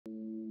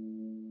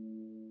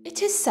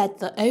It is said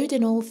that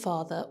Odin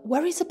Allfather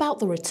worries about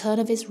the return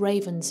of his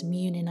ravens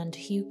Munin and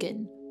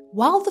Huginn.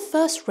 While the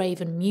first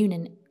raven,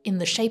 Munin, in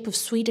the shape of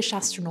Swedish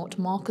astronaut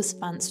Marcus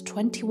Vant's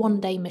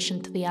 21-day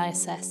mission to the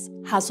ISS,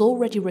 has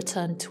already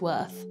returned to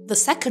Earth, the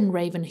second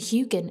raven,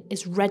 Huginn,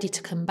 is ready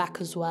to come back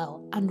as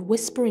well, and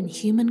whisper in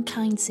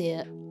humankind's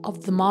ear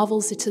of the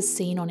marvels it has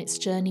seen on its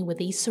journey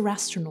with ESA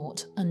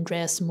astronaut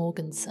Andreas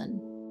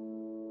Mogensen.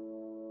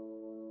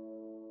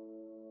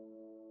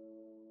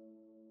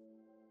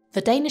 The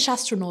Danish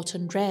astronaut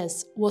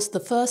Andreas was the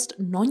first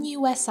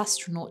non-US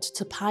astronaut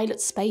to pilot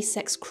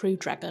SpaceX Crew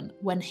Dragon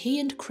when he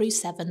and Crew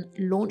 7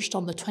 launched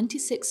on the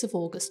 26th of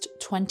August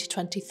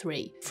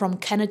 2023 from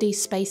Kennedy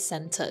Space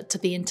Center to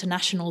the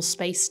International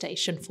Space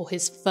Station for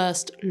his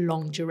first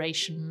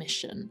long-duration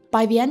mission.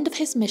 By the end of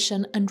his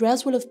mission,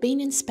 Andreas will have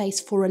been in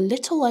space for a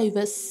little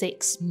over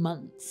 6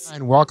 months.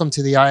 And welcome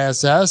to the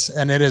ISS,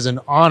 and it is an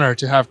honor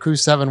to have Crew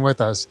 7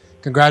 with us.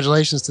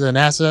 Congratulations to the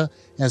NASA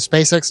and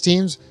SpaceX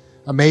teams.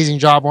 Amazing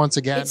job once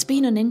again. It's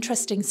been an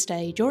interesting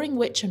stay, during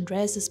which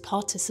Andreas has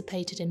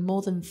participated in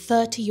more than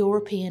 30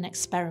 European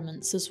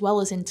experiments as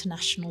well as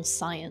international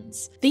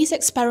science. These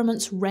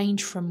experiments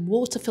range from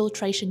water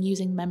filtration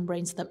using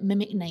membranes that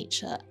mimic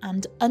nature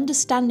and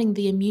understanding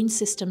the immune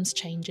system's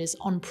changes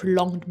on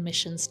prolonged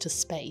missions to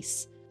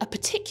space. A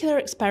particular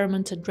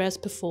experiment Andreas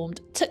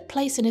performed took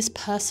place in his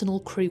personal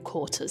crew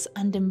quarters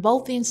and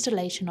involved the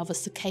installation of a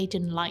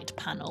circadian light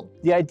panel.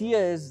 The idea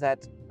is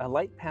that a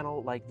light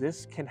panel like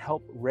this can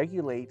help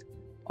regulate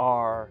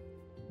our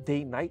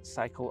day-night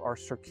cycle, our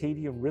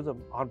circadian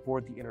rhythm on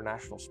board the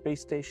International Space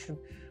Station,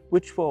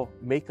 which will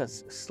make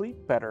us sleep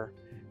better.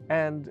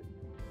 And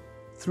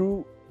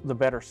through the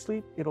better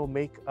sleep, it'll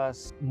make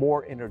us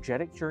more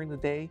energetic during the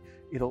day.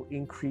 It'll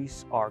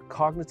increase our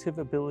cognitive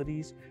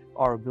abilities,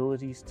 our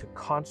abilities to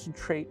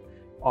concentrate,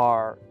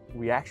 our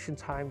reaction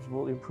times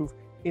will improve.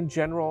 In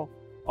general,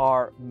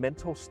 our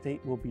mental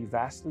state will be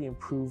vastly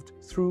improved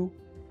through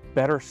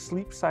better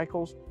sleep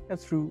cycles and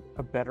through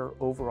a better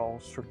overall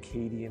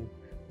circadian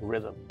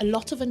rhythm. A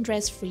lot of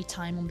Andreas' free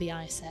time on the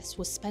ISS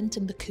was spent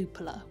in the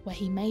cupola, where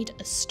he made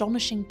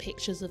astonishing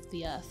pictures of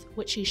the Earth,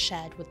 which he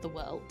shared with the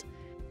world.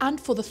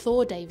 And for the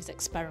Thor Davis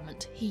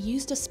experiment, he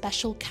used a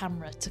special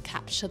camera to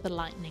capture the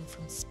lightning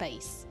from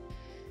space.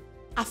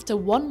 After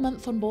 1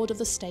 month on board of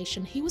the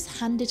station, he was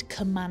handed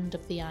command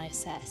of the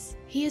ISS.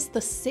 He is the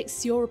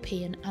 6th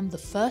European and the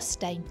first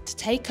Dane to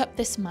take up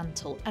this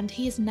mantle, and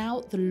he is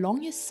now the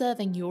longest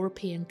serving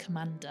European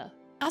commander.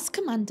 As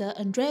commander,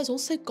 Andreas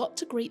also got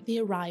to greet the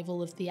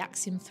arrival of the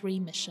Axiom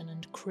 3 mission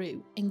and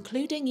crew,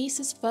 including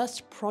ESA's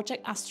first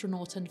project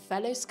astronaut and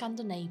fellow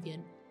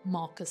Scandinavian,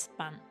 Marcus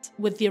Vant.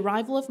 With the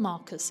arrival of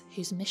Marcus,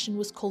 whose mission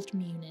was called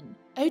Munin,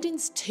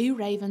 Odin's 2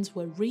 ravens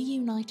were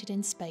reunited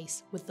in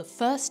space with the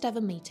first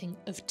ever meeting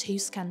of 2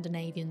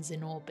 Scandinavians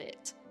in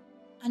orbit.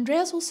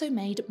 Andreas also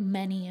made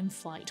many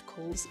in-flight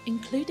calls,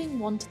 including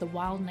one to the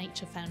Wild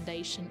Nature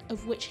Foundation,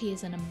 of which he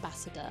is an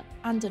ambassador,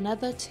 and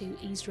another to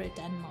Israel,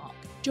 Denmark,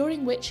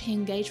 during which he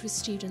engaged with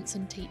students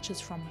and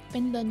teachers from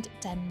Finland,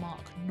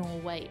 Denmark,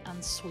 Norway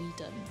and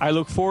Sweden. I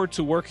look forward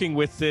to working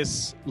with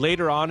this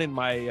later on in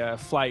my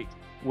flight,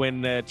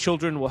 when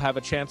children will have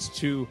a chance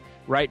to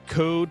write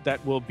code that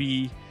will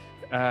be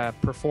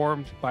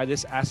performed by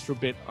this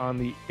astrobit on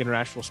the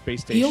International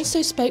Space Station. He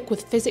also spoke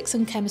with Physics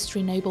and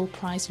Chemistry Nobel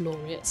Prize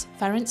laureates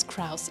Ferenc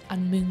Krauss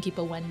and Mungi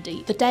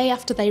Bawendi the day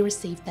after they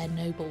received their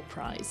Nobel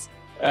Prize.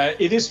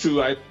 It is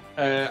true,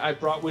 I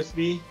brought with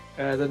me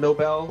the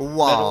Nobel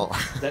medal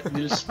that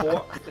Niels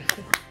Bohr.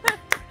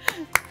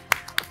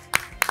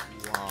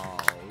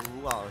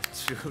 Wow,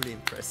 truly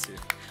impressive.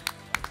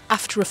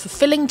 After a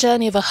fulfilling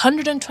journey of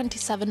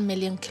 127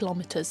 million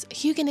kilometres,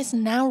 Huginn is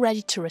now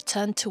ready to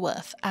return to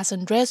Earth as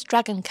Andreas'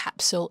 Dragon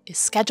capsule is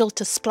scheduled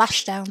to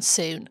splash down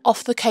soon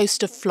off the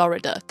coast of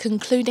Florida,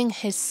 concluding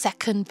his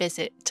second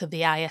visit to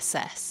the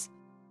ISS.